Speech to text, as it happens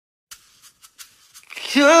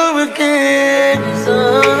You're again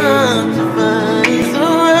so divine, so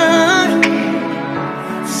right,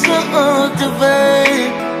 so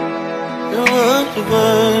divine, so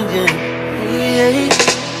divine, yeah.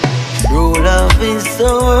 True love is so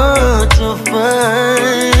hard to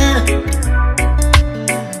find.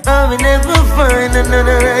 I will never find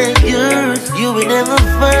another like yours. You will never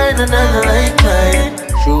find another like mine.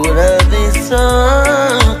 True love is so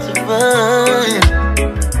hard to find.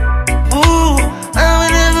 Ooh, I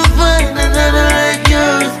will never find another like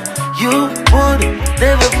yours. You would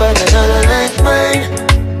never find another like mine.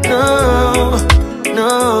 No,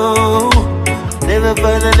 no, never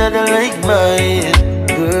find another like mine.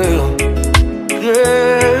 Girl,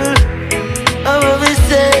 girl, I always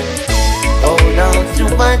say, hold on to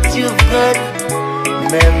what you've got.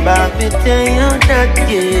 Remember me tell you that,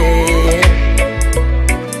 yeah.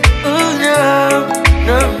 Oh no,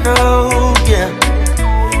 no, no, yeah.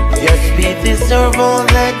 Your speed deserve all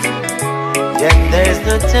that, then there's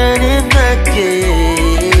no turning back,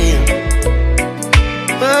 yeah.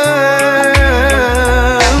 Oh,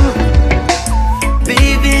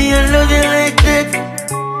 baby, I love you like that.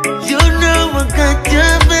 You know I got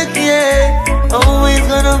your back, yeah. Always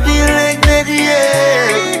gonna be like that,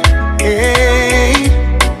 yeah. Hey,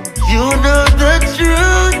 you know the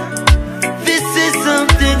truth. This is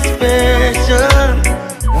something special.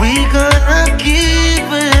 We gonna keep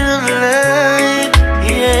it alive,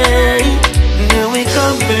 yeah. Now we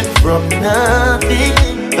coming from nothing,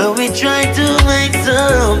 but we try to make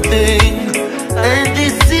something. And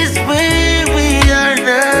this is where we are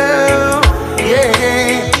now,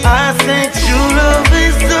 yeah. I say true love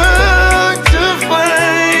is hard to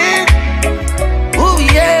find. Oh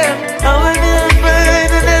yeah, I will never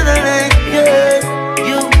find another like you.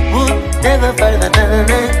 You would never find another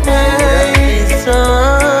like mine. It's so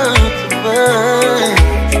hard to find.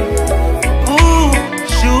 Ooh,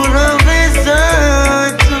 true love is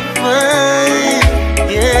hard to find.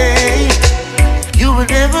 Yeah, you will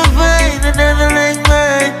never find another like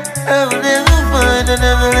mine. I will never find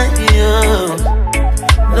another like you.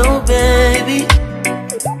 No, baby.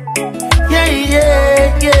 Yeah,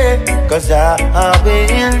 yeah, yeah. 'Cause I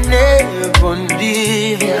will never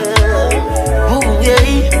leave you. Oh,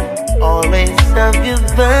 yeah. Always have you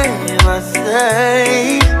by my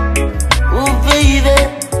side. Oh, baby,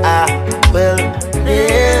 I will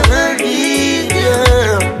never leave you.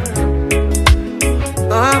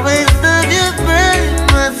 Always have you by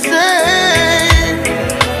my side.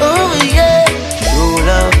 Oh, yeah. True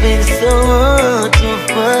love is so hard to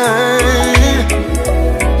find.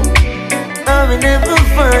 I will never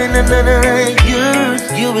find another like yours.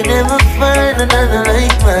 You will never find another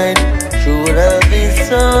like mine. True love is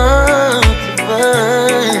so hard